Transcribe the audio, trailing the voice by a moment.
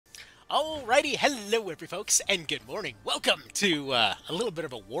Alrighty, hello every folks, and good morning. Welcome to a little bit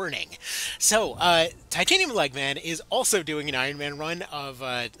of a warning. So, TitaniumLegman is also doing an Ironman run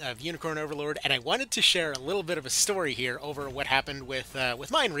of Unicorn Overlord, and I wanted to share a little bit of a story here over what happened with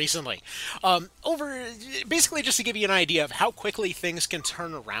mine recently. Basically just to give you an idea of how quickly things can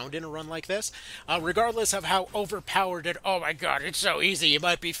turn around in a run like this, regardless of how overpowered and oh my god, it's so easy, you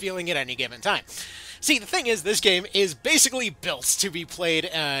might be feeling at any given time. See, the thing is, this game is basically built to be played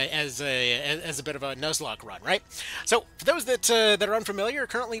as a bit of a Nuzlocke run, right? So, for those that are unfamiliar,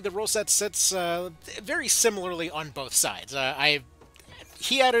 currently the rule set sits very similarly on both sides.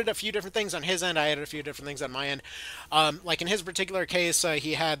 He added a few different things on his end, I added a few different things on my end. Like in his particular case,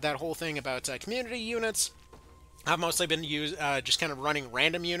 he had that whole thing about community units. I've mostly been just kind of running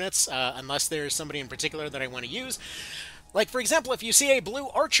random units, unless there's somebody in particular that I want to use. Like, for example, if you see a blue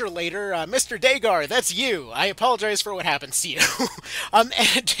archer later, Mr. Dagar, that's you. I apologize for what happens to you.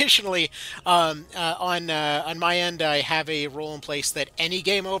 Additionally, on my end, I have a rule in place that any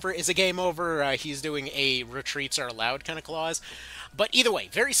game over is a game over. He's doing a retreats are allowed kind of clause. But either way,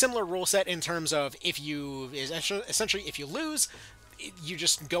 very similar rule set in terms of essentially, if you lose, you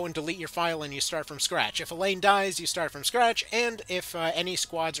just go and delete your file and you start from scratch. If a lane dies, you start from scratch, and if any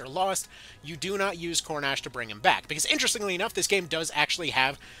squads are lost, you do not use Cornash to bring him back. Because interestingly enough, this game does actually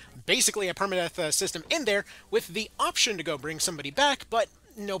have basically a permadeath system in there with the option to go bring somebody back, but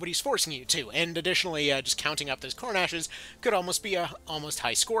nobody's forcing you to. And additionally, just counting up those Cornashes could almost be a almost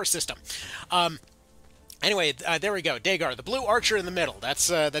high score system. Anyway, there we go. Dagar, the blue archer in the middle.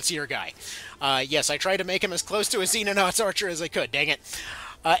 That's your guy. Yes, I tried to make him as close to a Xenonauts archer as I could. Dang it.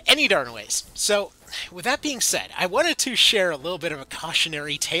 Any darn ways. So, with that being said, I wanted to share a little bit of a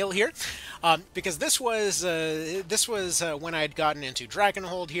cautionary tale here, because this was when I'd gotten into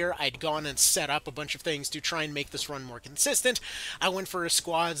Dragonhold here. I'd gone and set up a bunch of things to try and make this run more consistent. I went for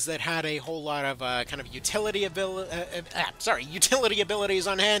squads that had a whole lot of kind of utility abilities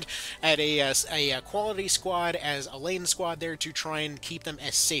on hand. I had a quality squad as a lane squad there to try and keep them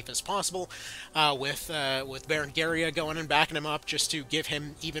as safe as possible, with Baron Garia going and backing him up just to give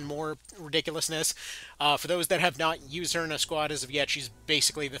him even more ridiculousness. For those that have not used her in a squad as of yet, she's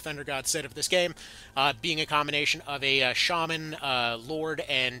basically the Thunder God Sid of this game, being a combination of a Shaman, Lord,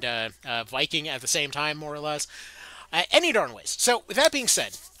 and Viking at the same time, more or less. Any darn ways. So, with that being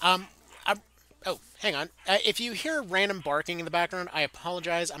said, oh, hang on. If you hear random barking in the background, I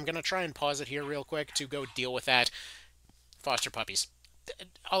apologize. I'm going to try and pause it here real quick to go deal with that. Foster puppies.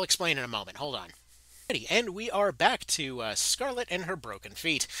 I'll explain in a moment. Hold on. And we are back to Scarlet and her broken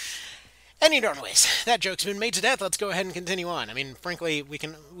feet. Any darn ways, that joke's been made to death. Let's go ahead and continue on. I mean, frankly, we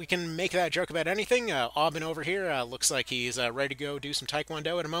can make that joke about anything. Aubin over here looks like he's ready to go do some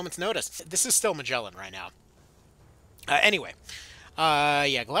Taekwondo at a moment's notice. This is still Magellan right now. Anyway,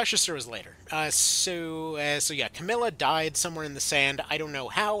 yeah, Gloucester was later. So yeah, Camilla died somewhere in the sand. I don't know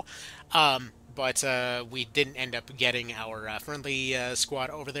how. But we didn't end up getting our friendly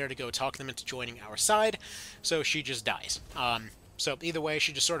squad over there to go talk them into joining our side, so she just dies. So either way,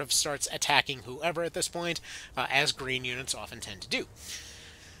 she just sort of starts attacking whoever at this point, as green units often tend to do.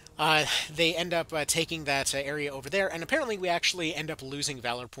 They end up taking that area over there, and apparently we actually end up losing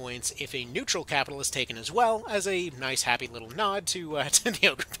Valor points if a neutral capital is taken as well, as a nice happy little nod to the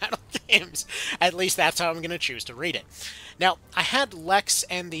Ogre Battle games. At least that's how I'm going to choose to read it. Now, I had Lex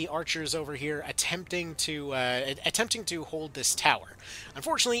and the archers over here attempting to hold this tower.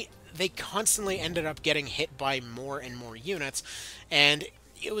 Unfortunately, they constantly ended up getting hit by more and more units, and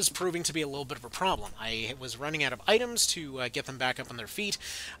it was proving to be a little bit of a problem. I was running out of items to get them back up on their feet,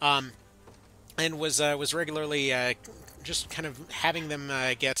 and was regularly just kind of having them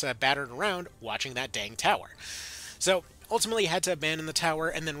get battered around watching that dang tower. So ultimately had to abandon the tower,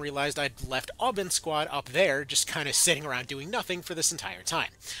 and then realized I'd left Aubin's squad up there just kind of sitting around doing nothing for this entire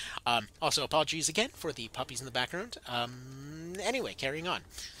time. Also, apologies again for the puppies in the background. Anyway, carrying on.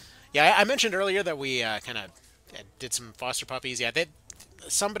 Yeah, I mentioned earlier that we kind of did some foster puppies. Yeah,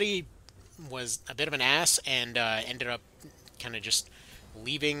 somebody was a bit of an ass and ended up kind of just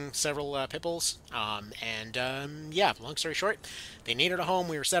leaving several pipples. Yeah, long story short, they needed a home.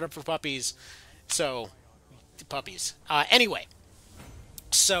 We were set up for puppies, so puppies. Anyway,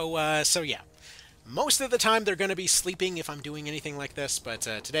 so yeah. Most of the time they're going to be sleeping if I'm doing anything like this, but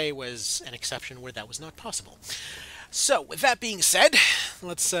today was an exception where that was not possible. So, with that being said,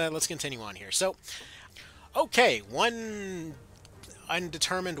 let's continue on here. So, okay, one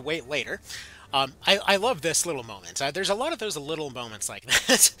undetermined wait later. I love this little moment. There's a lot of those little moments like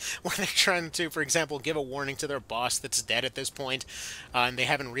that when they're trying to, for example, give a warning to their boss that's dead at this point, and they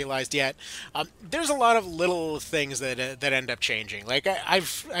haven't realized yet. There's a lot of little things that end up changing. Like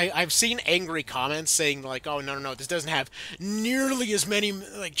I've seen angry comments saying like, "Oh no, this doesn't have nearly as many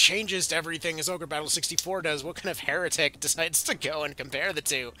like changes to everything as Ogre Battle 64 does. What kind of heretic decides to go and compare the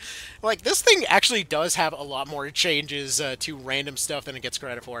two?" Like this thing actually does have a lot more changes to random stuff than it gets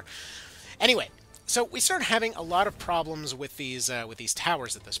credit for. Anyway, so we start having a lot of problems with these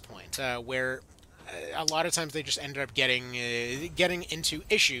towers at this point, where a lot of times they just ended up getting into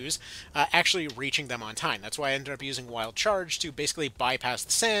issues, actually reaching them on time. That's why I ended up using Wild Charge to basically bypass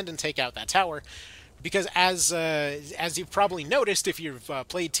the sand and take out that tower. Because as you've probably noticed if you've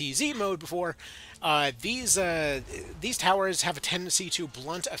played TZ mode before, these towers have a tendency to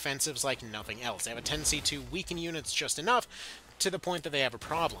blunt offensives like nothing else. They have a tendency to weaken units just enough to the point that they have a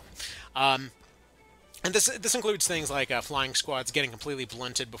problem. And this includes things like flying squads getting completely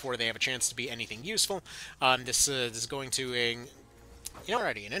blunted before they have a chance to be anything useful. This is going to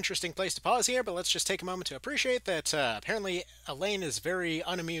already an interesting place to pause here, but let's just take a moment to appreciate that apparently Elaine is very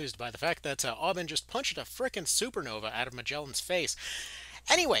unamused by the fact that Aubin just punched a frickin' supernova out of Magellan's face.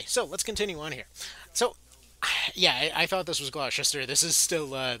 Anyway, so let's continue on here. So, yeah, I thought this was Gloucester. This is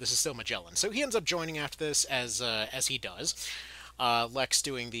still Magellan. So he ends up joining after this, as he does. Lex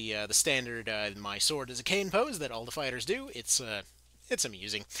doing the standard "my sword is a cane" pose that all the fighters do. It's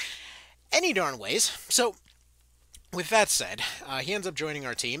amusing. Any darn ways. So, with that said, he ends up joining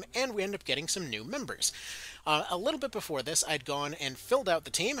our team, and we end up getting some new members. A little bit before this, I'd gone and filled out the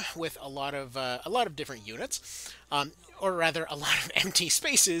team with a lot of different units, or rather, a lot of empty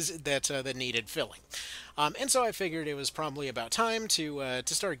spaces that needed filling. And so I figured it was probably about time to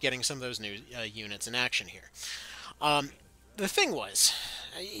start getting some of those new units in action here. The thing was,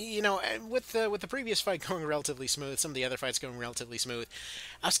 with the previous fight going relatively smooth, some of the other fights going relatively smooth,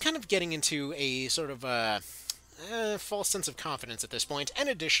 I was kind of getting into a sort of false sense of confidence at this point, and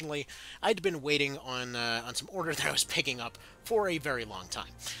additionally, I'd been waiting on some order that I was picking up for a very long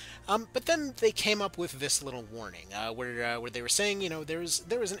time. But then they came up with this little warning, where they were saying, there was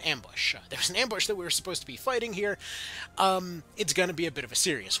an ambush. There was an ambush that we were supposed to be fighting here. It's going to be a bit of a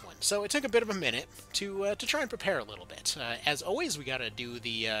serious one. So it took a bit of a minute to try and prepare a little bit. As always, we gotta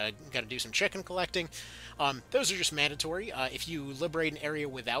do some chicken collecting. Those are just mandatory. If you liberate an area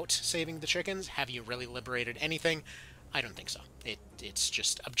without saving the chickens, have you really liberated anything? I don't think so. It's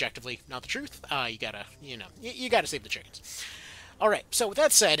just objectively not the truth. You gotta save the chickens. All right. So with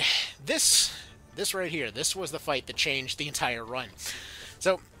that said, this right here, this was the fight that changed the entire run.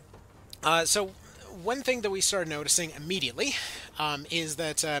 So one thing that we started noticing immediately is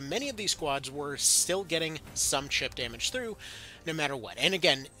that many of these squads were still getting some chip damage through, no matter what. And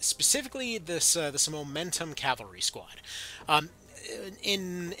again, specifically this Momentum Cavalry squad.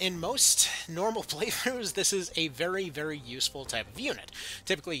 In most normal playthroughs, this is a very, very useful type of unit.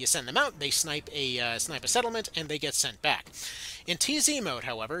 Typically, you send them out, they snipe a settlement, and they get sent back. In TZ mode,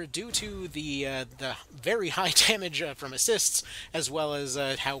 however, due to the very high damage from assists, as well as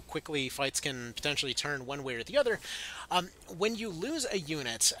how quickly fights can potentially turn one way or the other, when you lose a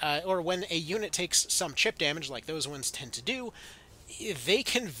unit, or when a unit takes some chip damage, like those ones tend to do, they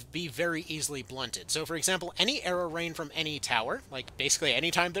can be very easily blunted. So, for example, any arrow rain from any tower, like basically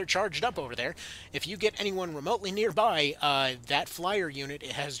anytime they're charged up over there, if you get anyone remotely nearby, that flyer unit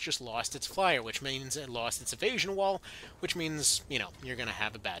has just lost its flyer, which means it lost its evasion wall, which means, you're going to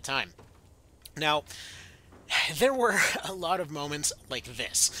have a bad time. Now, there were a lot of moments like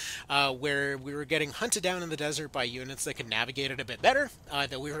this, where we were getting hunted down in the desert by units that could navigate it a bit better,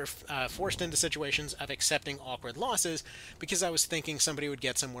 that we were forced into situations of accepting awkward losses because I was thinking somebody would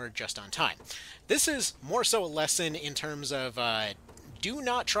get somewhere just on time. This is more so a lesson in terms of do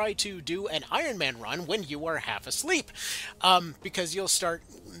not try to do an Ironman run when you are half asleep, because you'll start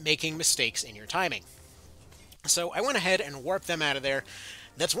making mistakes in your timing. So I went ahead and warped them out of there.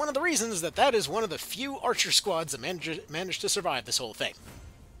 That's one of the reasons that is one of the few archer squads that managed to survive this whole thing.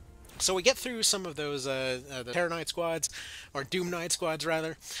 So we get through some of those the Terror Knight squads, or Doom Knight squads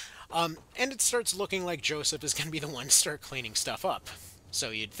rather, and it starts looking like Joseph is going to be the one to start cleaning stuff up.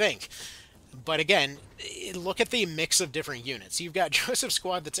 So you'd think. But again, look at the mix of different units. You've got Joseph's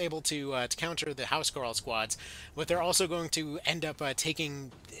squad that's able to counter the Housecarl squads, but they're also going to end up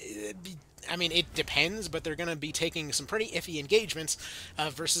taking... I mean, it depends, but they're going to be taking some pretty iffy engagements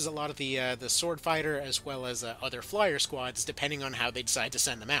versus a lot of the sword fighter as well as other flyer squads, depending on how they decide to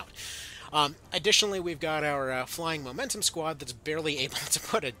send them out. Additionally, we've got our flying momentum squad that's barely able to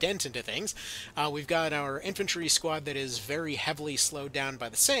put a dent into things. We've got our infantry squad that is very heavily slowed down by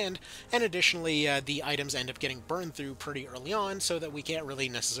the sand, and additionally, the items end up getting burned through pretty early on, so that we can't really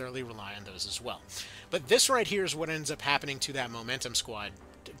necessarily rely on those as well. But this right here is what ends up happening to that momentum squad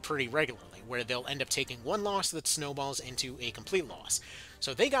pretty regularly, where they'll end up taking one loss that snowballs into a complete loss.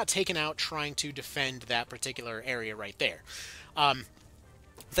 So they got taken out trying to defend that particular area right there.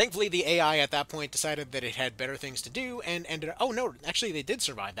 Thankfully, the AI at that point decided that it had better things to do and ended up... Oh, no, actually, they did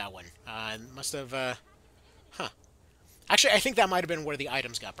survive that one. Must have... Huh. Actually, I think that might have been where the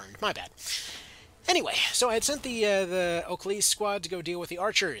items got burned. My bad. Anyway, so I had sent the Oakley's squad to go deal with the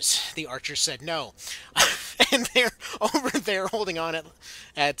archers. The archers said no. And they're over there holding on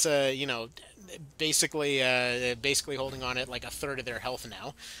at you know, basically holding on at like a third of their health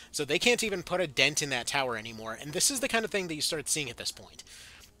now. So they can't even put a dent in that tower anymore. And this is the kind of thing that you start seeing at this point.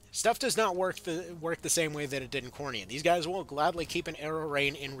 Stuff does not work the same way that it did in Cornea. These guys will gladly keep an arrow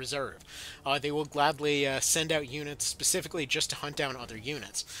rain in reserve. They will gladly send out units specifically just to hunt down other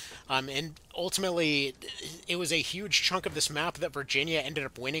units. And ultimately, it was a huge chunk of this map that Virginia ended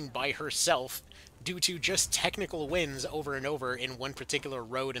up winning by herself due to just technical wins over and over in one particular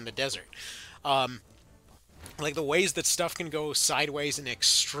road in the desert. Like, the ways that stuff can go sideways in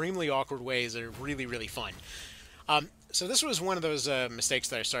extremely awkward ways are really, really fun. So this was one of those mistakes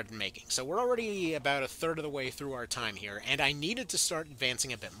that I started making. So we're already about a third of the way through our time here, and I needed to start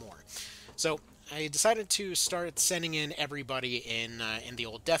advancing a bit more. So I decided to start sending in everybody in the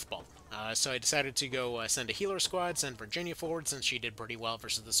old death ball. So I decided to go send a healer squad, send Virginia forward since she did pretty well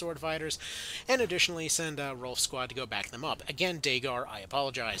versus the sword fighters, and additionally send Rolf's squad to go back them up. Again, Dagar, I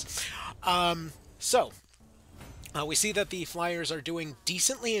apologize. We see that the Flyers are doing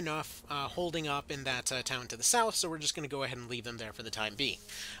decently enough holding up in that town to the south, so we're just going to go ahead and leave them there for the time being.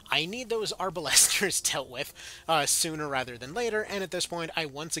 I need those Arbalesters dealt with sooner rather than later, and at this point, I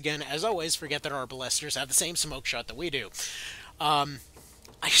once again, as always, forget that Arbalesters have the same smoke shot that we do.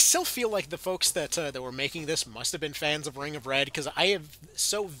 I still feel like the folks that were making this must have been fans of Ring of Red, because I have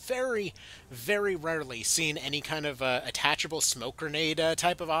so very, very rarely seen any kind of attachable smoke grenade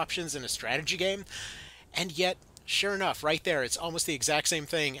type of options in a strategy game, and yet... Sure enough, right there, it's almost the exact same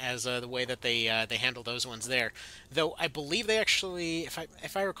thing as the way that they handle those ones there. Though I believe they actually,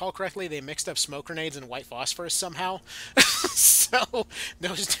 if I recall correctly, they mixed up smoke grenades and white phosphorus somehow. So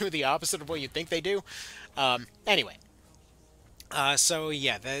those do the opposite of what you'd think they do. Anyway. So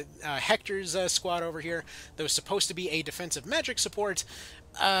yeah, the Hector's squad over here, that was supposed to be a defensive magic support,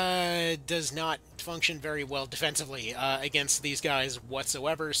 does not function very well defensively against these guys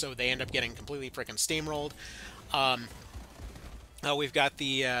whatsoever, so they end up getting completely frickin' steamrolled. We've got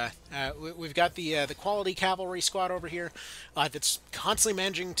the quality cavalry squad over here that's constantly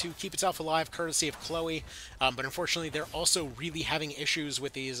managing to keep itself alive, courtesy of Chloe. But unfortunately, they're also really having issues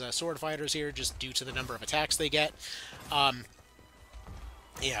with these sword fighters here, just due to the number of attacks they get.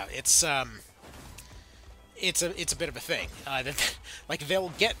 Yeah, it's a bit of a thing. Like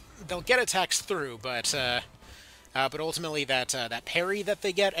they'll get attacks through, but ultimately that parry that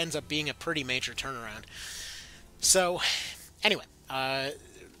they get ends up being a pretty major turnaround. So, anyway,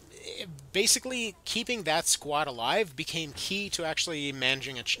 basically keeping that squad alive became key to actually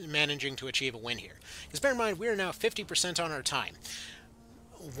managing to achieve a win here. Because bear in mind, we are now 50% on our time.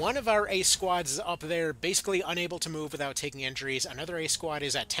 One of our ace squads is up there, basically unable to move without taking injuries. Another ace squad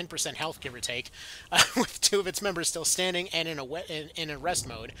is at 10% health, give or take, with two of its members still standing and in a rest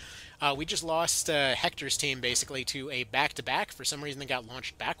mode. We just lost Hector's team, basically, to a back-to-back. For some reason, they got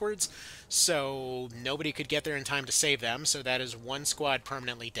launched backwards, so nobody could get there in time to save them, so that is one squad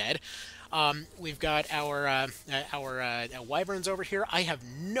permanently dead. We've got our Wyverns over here. I have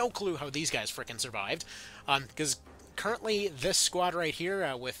no clue how these guys frickin' survived, because... Currently, this squad right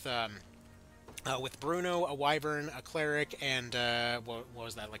here with Bruno, a Wyvern, a Cleric, and what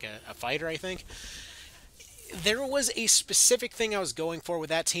was that, like a fighter, I think? There was a specific thing I was going for with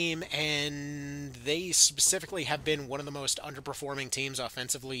that team, and they specifically have been one of the most underperforming teams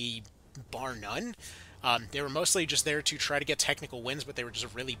offensively, bar none. They were mostly just there to try to get technical wins, but they were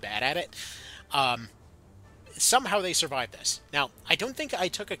just really bad at it. Somehow they survived this. Now, I don't think I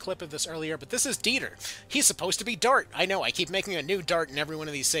took a clip of this earlier, but this is Dieter. He's supposed to be Dart. I know, I keep making a new Dart in every one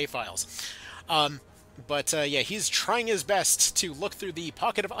of these save files. Yeah, he's trying his best to look through the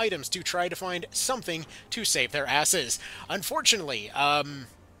pocket of items to try to find something to save their asses. Unfortunately,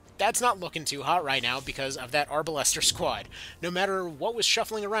 that's not looking too hot right now because of that Arbalester squad. No matter what was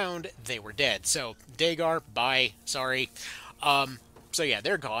shuffling around, they were dead. So, Dagar, bye. Sorry. So yeah,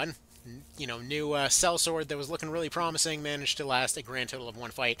 they're gone. new sellsword that was looking really promising managed to last a grand total of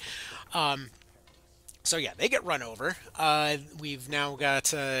one fight. So yeah, they get run over. We've now got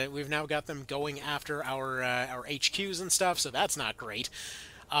them going after our HQs and stuff, so that's not great.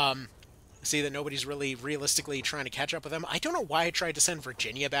 See that nobody's really realistically trying to catch up with them. I don't know why I tried to send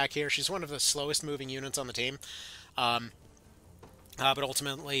Virginia back here. She's one of the slowest moving units on the team. But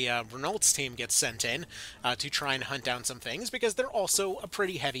ultimately, Renault's team gets sent in to try and hunt down some things because they're also a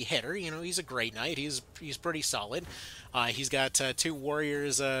pretty heavy hitter. He's a great knight. He's pretty solid. He's got two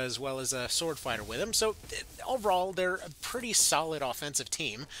warriors as well as a sword fighter with him. So overall, they're a pretty solid offensive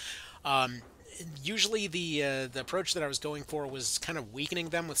team. Usually the approach that I was going for was kind of weakening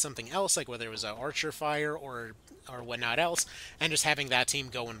them with something else, like whether it was an archer fire or whatnot else, and just having that team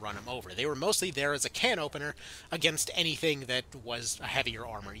go and run them over. They were mostly there as a can opener against anything that was a heavier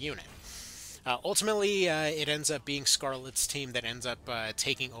armor unit. Ultimately, it ends up being Scarlet's team that ends up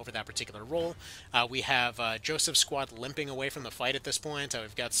taking over that particular role. We have Joseph's squad limping away from the fight at this point.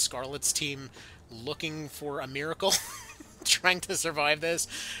 We've got Scarlet's team looking for a miracle, trying to survive this.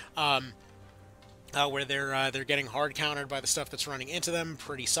 Where they're getting hard countered by the stuff that's running into them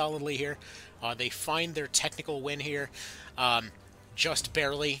pretty solidly here. They find their technical win here, just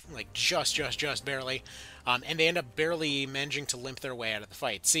barely, like just barely, and they end up barely managing to limp their way out of the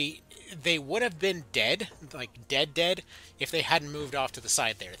fight. See, they would have been dead, like dead, if they hadn't moved off to the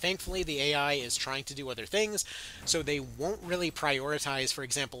side there. Thankfully, the AI is trying to do other things, so they won't really prioritize, for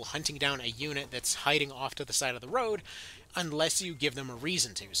example, hunting down a unit that's hiding off to the side of the road, unless you give them a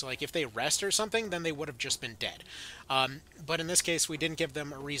reason to. So, like, if they rest or something, then they would have just been dead. But in this case, we didn't give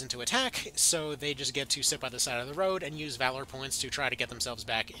them a reason to attack, so they just get to sit by the side of the road and use Valor points to try to get themselves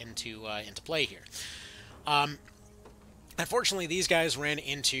back into play here. Unfortunately, these guys ran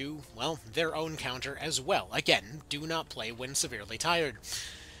into, well, their own counter as well. Again, do not play when severely tired.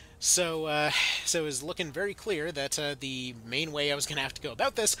 So it was looking very clear that the main way I was going to have to go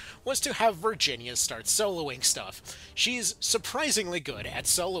about this was to have Virginia start soloing stuff. She's surprisingly good at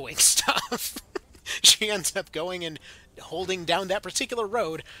soloing stuff. She ends up going and holding down that particular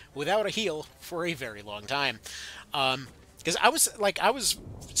road without a heal for a very long time. Because I was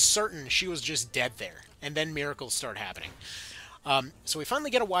certain she was just dead there, and then miracles start happening. So we finally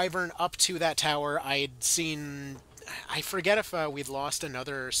get a Wyvern up to that tower. I forget if we'd lost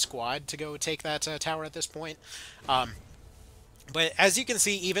another squad to go take that tower at this point. But as you can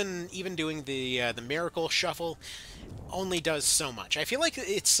see, even doing the miracle shuffle only does so much. I feel like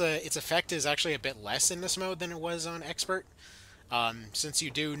its effect is actually a bit less in this mode than it was on expert. Since you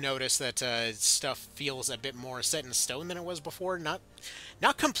do notice that stuff feels a bit more set in stone than it was before. Not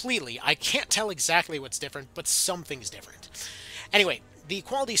completely. I can't tell exactly what's different, but something's different. Anyway, the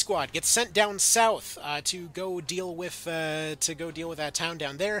quality squad gets sent down south to go deal with that town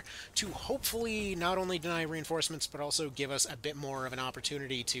down there, to hopefully not only deny reinforcements but also give us a bit more of an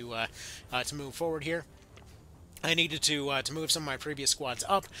opportunity to move forward here. I needed to move some of my previous squads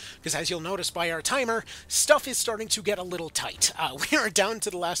up, because as you'll notice by our timer, stuff is starting to get a little tight. We are down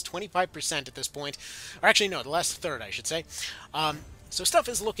to the last 25% at this point. Or actually, no, the last third, I should say. So stuff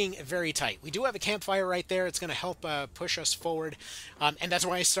is looking very tight. We do have a campfire right there. It's going to help push us forward. And that's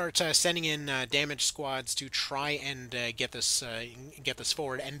why I start sending in damage squads to try and get this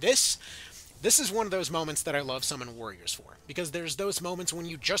forward. And this is one of those moments that I love Summon Warriors for, because there's those moments when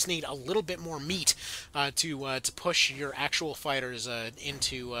you just need a little bit more meat to push your actual fighters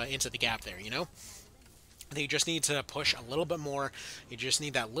into the gap there, you know? They just need to push a little bit more. You just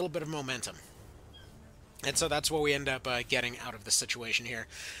need that little bit of momentum. And so that's what we end up getting out of this situation here.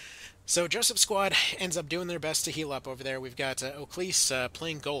 So Joseph's squad ends up doing their best to heal up over there. We've got Oclese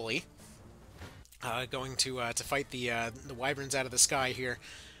playing goalie, going to fight the wyverns out of the sky here.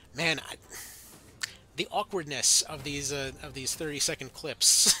 Man, the awkwardness of these 30-second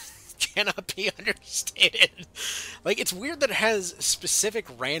clips cannot be understated. Like, it's weird that it has specific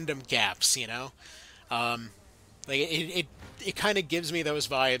random gaps, you know? It kind of gives me those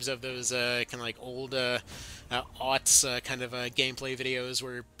vibes of those kind of like old aughts kind of gameplay videos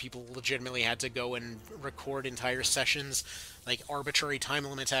where people legitimately had to go and record entire sessions, like arbitrary time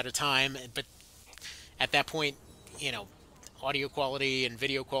limits at a time. But at that point, you know, audio quality and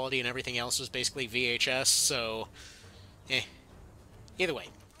video quality and everything else was basically VHS, so either way,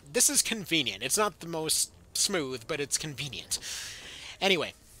 this is convenient. It's not the most smooth, but it's convenient.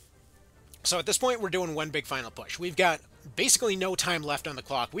 Anyway, so at this point, we're doing one big final push. We've got basically no time left on the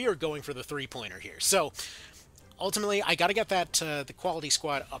clock. We are going for the three-pointer here. So ultimately, I got to get that the quality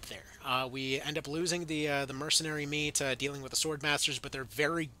squad up there. We end up losing the mercenary meat dealing with the sword masters, but they're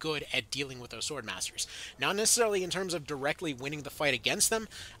very good at dealing with those sword masters. Not necessarily in terms of directly winning the fight against them,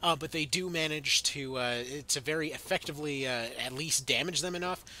 but they do manage to very effectively at least damage them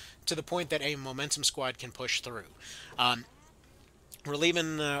enough to the point that a momentum squad can push through. We're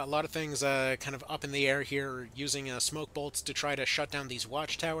leaving a lot of things kind of up in the air here, using smoke bolts to try to shut down these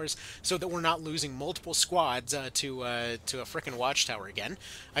watchtowers so that we're not losing multiple squads to a frickin' watchtower again.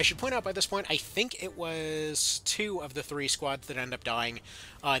 I should point out by this point, I think it was 2 of the 3 squads that end up dying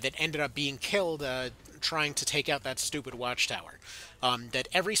that ended up being killed trying to take out that stupid watchtower. That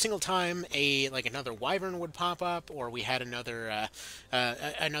every single time another wyvern would pop up, or we had another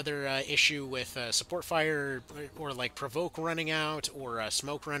issue with support fire, or like provoke running out, or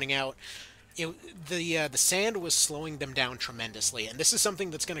smoke running out, the sand was slowing them down tremendously, and this is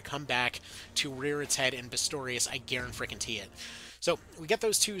something that's going to come back to rear its head in Bistorius. I guarantee it. So we get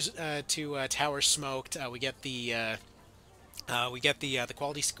those two towers smoked. We get the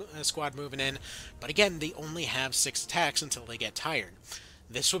quality squad moving in, but again, they only have 6 attacks until they get tired.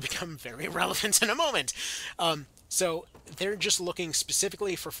 This will become very relevant in a moment. So they're just looking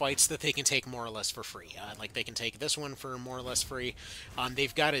specifically for fights that they can take more or less for free. Like they can take this one for more or less free.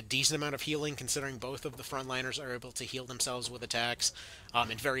 They've got a decent amount of healing, considering both of the frontliners are able to heal themselves with attacks,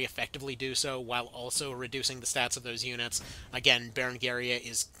 and very effectively do so, while also reducing the stats of those units. Again, Berengaria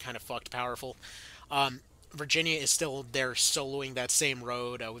is kind of fucked powerful. Virginia is still there soloing that same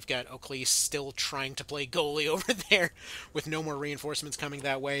road. We've got Oakleys still trying to play goalie over there with no more reinforcements coming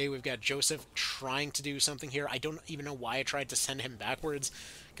that way. We've got Joseph trying to do something here. I don't even know why I tried to send him backwards,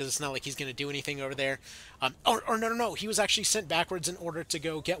 because it's not like he's going to do anything over there. No. He was actually sent backwards in order to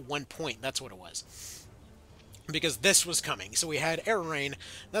go get 1 point. That's what it was. Because this was coming. So we had Air Rain,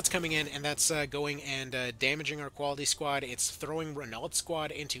 that's coming in, and that's going and damaging our quality squad. It's throwing Renault's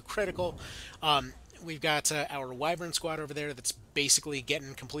squad into critical. We've got our Wyvern squad over there that's basically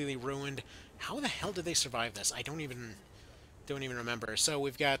getting completely ruined. How the hell did they survive this? I don't even remember. So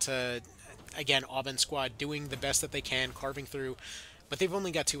we've got, again, Aubin squad doing the best that they can, carving through, but they've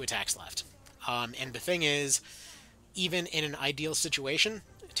only got 2 attacks left. And the thing is, even in an ideal situation,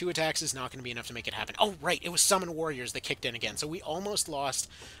 2 attacks is not going to be enough to make it happen. Oh, right, it was Summon Warriors that kicked in again. So we almost lost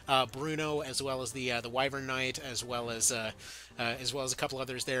Bruno, as well as the Wyvern Knight, as well as a couple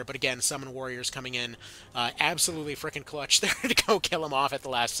others there. But again, Summon Warriors coming in, absolutely freaking clutch there to go kill him off at the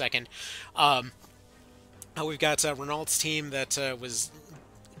last second. We've got Renault's team that was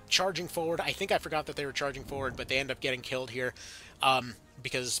charging forward. I think I forgot that they were charging forward, but they end up getting killed here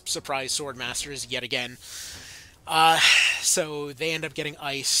because surprise sword masters yet again. So they end up getting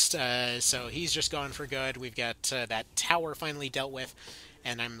iced, so he's just gone for good. We've got that tower finally dealt with,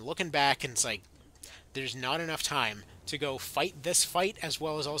 and I'm looking back, and it's like, there's not enough time to go fight this fight, as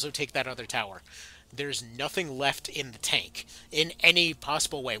well as also take that other tower. There's nothing left in the tank in any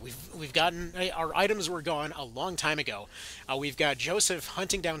possible way. We've gotten, our items were gone a long time ago. We've got Joseph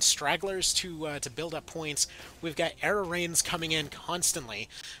hunting down stragglers to build up points. We've got Air Rains coming in constantly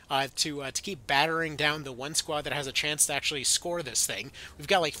to keep battering down the one squad that has a chance to actually score this thing. We've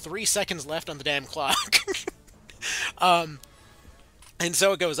got like 3 seconds left on the damn clock. And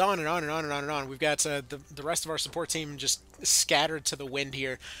so it goes on and on and on and on and on. We've got the rest of our support team just scattered to the wind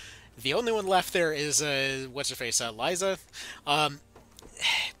here. The only one left there is, what's-her-face, Liza.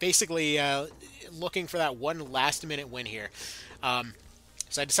 Basically, looking for that one last-minute win here.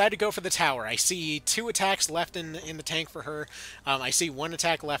 So I decided to go for the tower. I see 2 attacks left in the tank for her. I see 1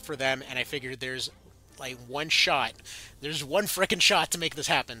 attack left for them, and I figured there's, like, 1 shot. There's 1 frickin' shot to make this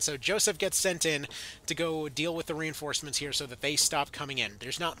happen. So Joseph gets sent in to go deal with the reinforcements here so that they stop coming in.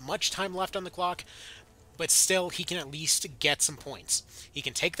 There's not much time left on the clock, but still, he can at least get some points. He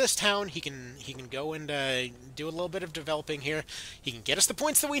can take this town, he can go and do a little bit of developing here. He can get us the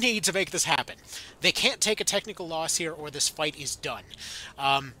points that we need to make this happen. They can't take a technical loss here, or this fight is done.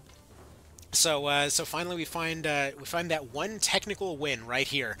 So finally we find that 1 technical win right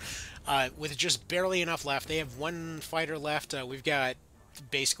here, with just barely enough left. They have 1 fighter left. We've got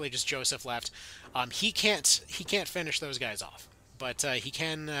basically just Joseph left. He can't finish those guys off, but he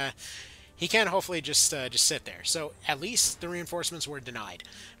can hopefully just sit there. So at least the reinforcements were denied.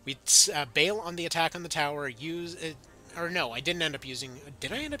 We bail on the attack on the tower. Or no, I didn't end up using.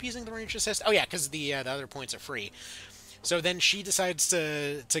 Did I end up using the range assist? Oh yeah, because the other points are free. So then she decides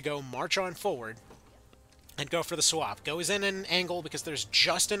to go march on forward and go for the swap. Goes in an angle because there's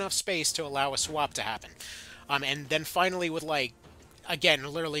just enough space to allow a swap to happen. And then finally, with like, again,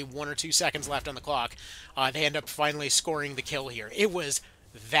 literally 1 or 2 seconds left on the clock, they end up finally scoring the kill here. It was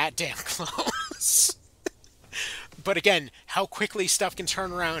that damn close. But again, how quickly stuff can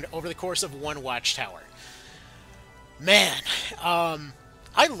turn around over the course of one watchtower. Man,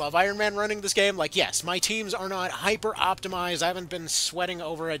 I love Iron Man running this game. Like, yes, my teams are not hyper optimized. I haven't been sweating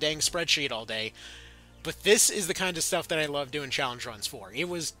over a dang spreadsheet all day. But this is the kind of stuff that I love doing challenge runs for. It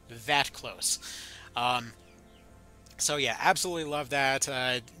was that close. So yeah, absolutely love that.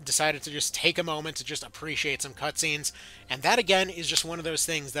 Decided to just take a moment to just appreciate some cutscenes. And that, again, is just one of those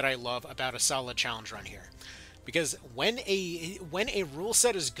things that I love about a solid challenge run here. Because when a rule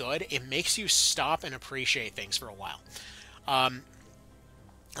set is good, it makes you stop and appreciate things for a while.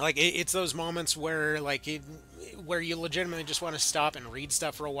 Like, it's those moments where, like, where you legitimately just want to stop and read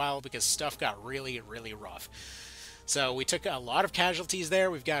stuff for a while because stuff got really, really rough. So we took a lot of casualties there.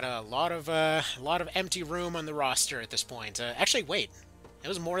 We've got a lot of empty room on the roster at this point. Actually, wait, it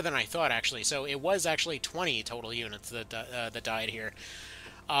was more than I thought, actually. So it was actually 20 total units that died here.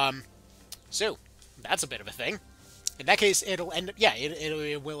 So that's a bit of a thing. In that case, it'll end. Yeah,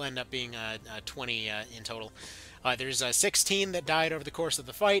 it will end up being 20 in total. There's 16 that died over the course of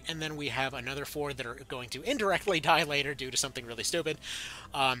the fight, and then we have another 4 that are going to indirectly die later due to something really stupid.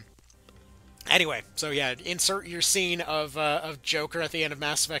 Anyway, so yeah, insert your scene of Joker at the end of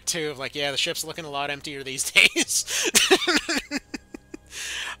Mass Effect 2 of like, yeah, the ship's looking a lot emptier these days.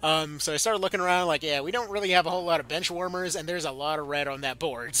 So I started looking around like, yeah, we don't really have a whole lot of bench warmers, and there's a lot of red on that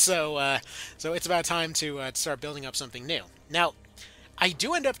board. So so it's about time to start building up something new. Now, I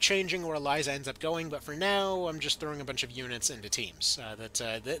do end up changing where Liza ends up going, but for now, I'm just throwing a bunch of units into teams.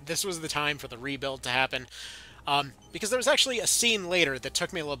 This was the time for the rebuild to happen. Because there was actually a scene later that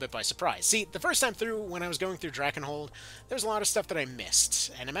took me a little bit by surprise. See, the first time through, when I was going through Drakenhold, there's a lot of stuff that I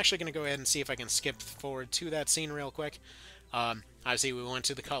missed, and I'm actually going to go ahead and see if I can skip forward to that scene real quick. Obviously, we went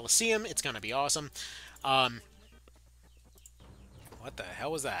to the Colosseum. It's going to be awesome. What the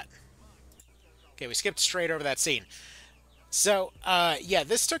hell was that? Okay, we skipped straight over that scene. So, yeah,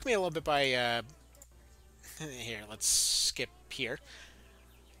 this took me a little bit by, here, let's skip here.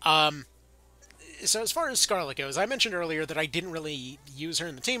 So as far as Scarlet goes, I mentioned earlier that I didn't really use her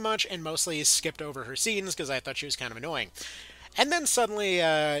in the team much, and mostly skipped over her scenes because I thought she was kind of annoying. And then suddenly,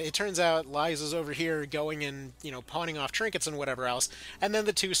 it turns out Liza's over here going and, you know, pawning off trinkets and whatever else, and then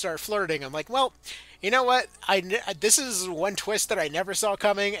the two start flirting. I'm like, well, you know what? This is one twist that I never saw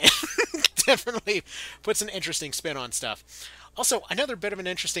coming, and definitely puts an interesting spin on stuff. Also, another bit of an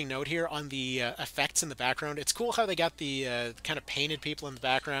interesting note here on the effects in the background. It's cool how they got the kind of painted people in the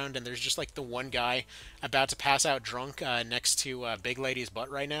background, and there's just like the one guy about to pass out drunk next to Big Lady's butt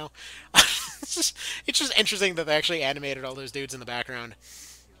right now. It's just interesting that they actually animated all those dudes in the background.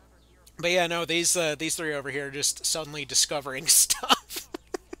 But yeah, no, these three over here are just suddenly discovering stuff.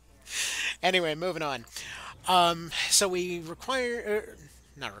 Anyway, moving on. So we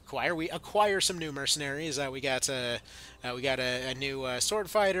we acquire some new mercenaries. We got a new sword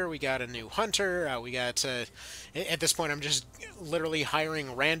fighter. We got a new hunter. At this point, I'm just literally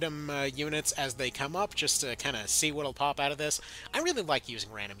hiring random units as they come up, just to kind of see what'll pop out of this. I really like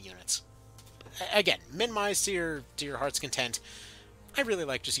using random units. Again, minimize to your heart's content. I really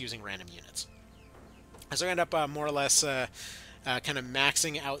like just using random units. So I end up more or less kind of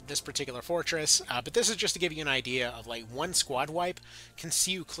maxing out this particular fortress. But this is just to give you an idea of like one squad wipe can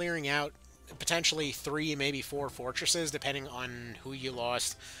see you clearing out potentially 3, maybe 4 fortresses, depending on who you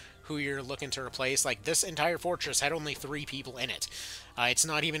lost, who you're looking to replace. Like, this entire fortress had only 3 people in it. It's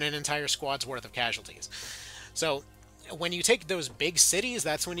not even an entire squad's worth of casualties. So when you take those big cities,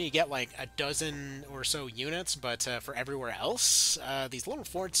 that's when you get like a dozen or so units, but for everywhere else, these little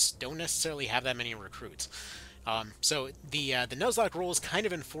forts don't necessarily have that many recruits. So the Nuzlocke rules kind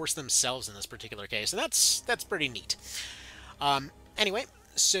of enforce themselves in this particular case, and that's pretty neat. Anyway,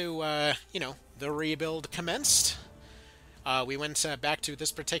 so you know, the rebuild commenced. We went back to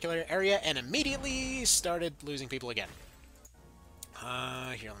this particular area and immediately started losing people again.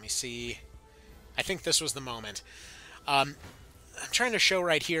 Here, let me see. I think this was the moment. I'm trying to show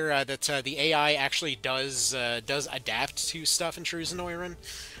right here that the AI actually does adapt to stuff in true Zenoiran.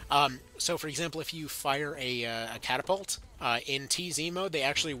 So, for example, if you fire a catapult in TZ mode, they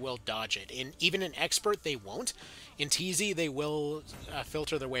actually will dodge it. Even in Expert, they won't. In TZ, they will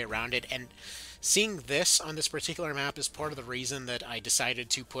filter their way around it. And seeing this on this particular map is part of the reason that I decided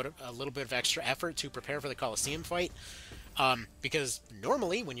to put a little bit of extra effort to prepare for the Colosseum fight. Because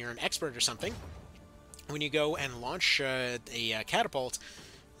normally, when you're an Expert or something, when you go and launch a catapult,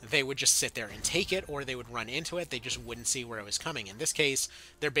 they would just sit there and take it, or they would run into it. They just wouldn't see where it was coming. In this case,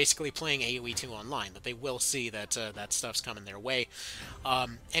 they're basically playing AoE 2 online, that they will see that that stuff's coming their way.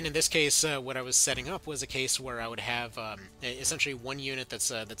 And in this case, what I was setting up was a case where I would have essentially one unit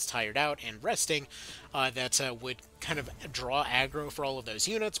that's tired out and resting, that would kind of draw aggro for all of those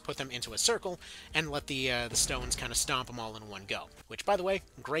units, put them into a circle, and let the stones kind of stomp them all in one go. Which, by the way,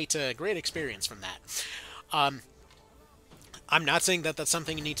 great experience from that. I'm not saying that that's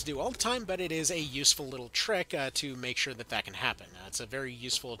something you need to do all the time, but it is a useful little trick to make sure that that can happen. It's a very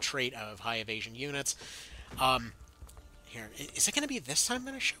useful trait of high evasion units. Here, is it going to be this time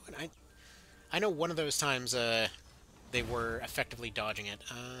that I show it? I know one of those times they were effectively dodging it.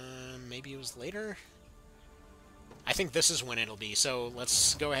 Maybe it was later? I think this is when it'll be, so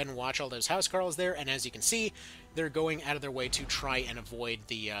let's go ahead and watch all those housecarls there, and as you can see, they're going out of their way to try and avoid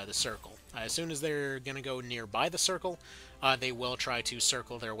the circle. As soon as they're going to go nearby the circle, they will try to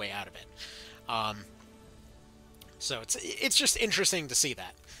circle their way out of it. So it's just interesting to see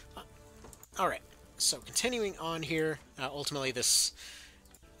that. Alright, so continuing on here, ultimately this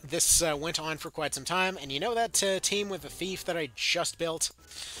went on for quite some time, and you know that team with the thief that I just built?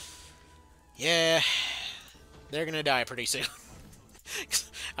 Yeah, they're gonna die pretty soon.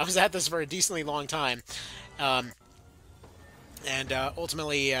 I was at this for a decently long time, and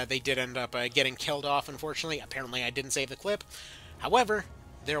ultimately they did end up getting killed off, unfortunately. Apparently I didn't save the clip. However,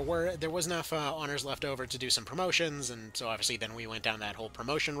 there was enough honors left over to do some promotions, and so obviously then we went down that whole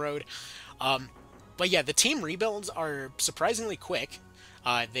promotion road. But yeah, the team rebuilds are surprisingly quick.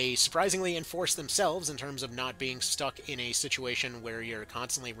 They surprisingly enforce themselves in terms of not being stuck in a situation where you're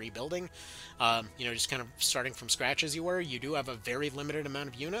constantly rebuilding. You know, just kind of starting from scratch as you were. You do have a very limited amount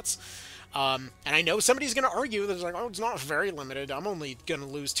of units. And I know somebody's going to argue that it's like, oh, it's not very limited. I'm only going to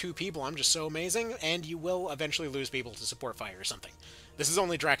lose 2 people. I'm just so amazing. And you will eventually lose people to support fire or something. This is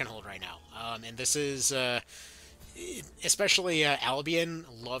only Drakenhold right now. And this is... especially Albion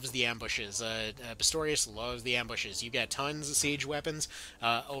loves the ambushes. Pistorius loves the ambushes. You get tons of siege weapons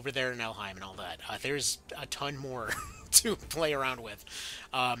over there in Elheim and all that. There's a ton more to play around with.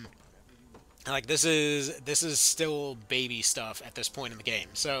 Like this is still baby stuff at this point in the game.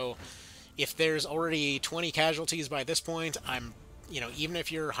 So if there's already 20 casualties by this point, you know, even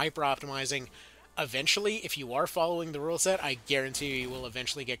if you're hyper optimizing, eventually, if you are following the rule set, I guarantee you will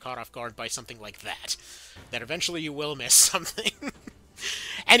eventually get caught off guard by something like that. That eventually you will miss something.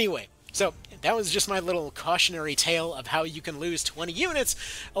 Anyway, so that was just my little cautionary tale of how you can lose 20 units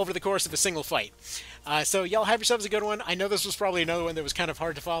over the course of a single fight. So y'all have yourselves a good one. I know this was probably another one that was kind of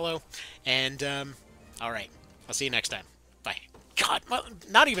hard to follow. And, alright. I'll see you next time. Bye. God, well,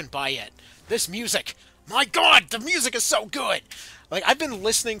 not even bye yet. This music. My God, the music is so good! Like, I've been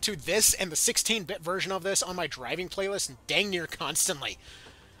listening to this and the 16-bit version of this on my driving playlist dang near constantly.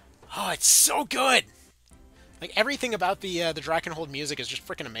 Oh, it's so good! Like, everything about the Drakenhold music is just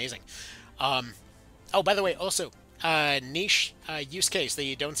freaking amazing. Oh, by the way, also, niche use case that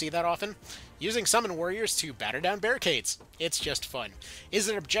you don't see that often. Using summon warriors to batter down barricades. It's just fun. Is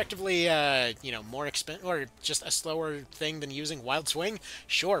it objectively, you know, more expensive, or just a slower thing than using Wild Swing?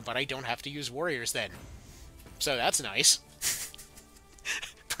 Sure, but I don't have to use warriors then. So that's nice.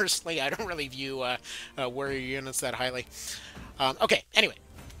 Personally, I don't really view warrior units that highly. Okay, anyway.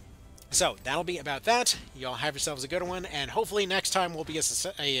 So, that'll be about that. Y'all have yourselves a good one, and hopefully next time will be a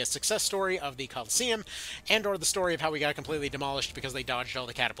success story of the Colosseum, and or the story of how we got completely demolished because they dodged all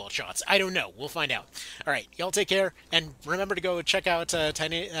the catapult shots. I don't know. We'll find out. Alright, y'all take care, and remember to go check out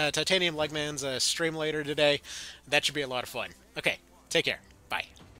TitaniumLegman's stream later today. That should be a lot of fun. Okay, take care.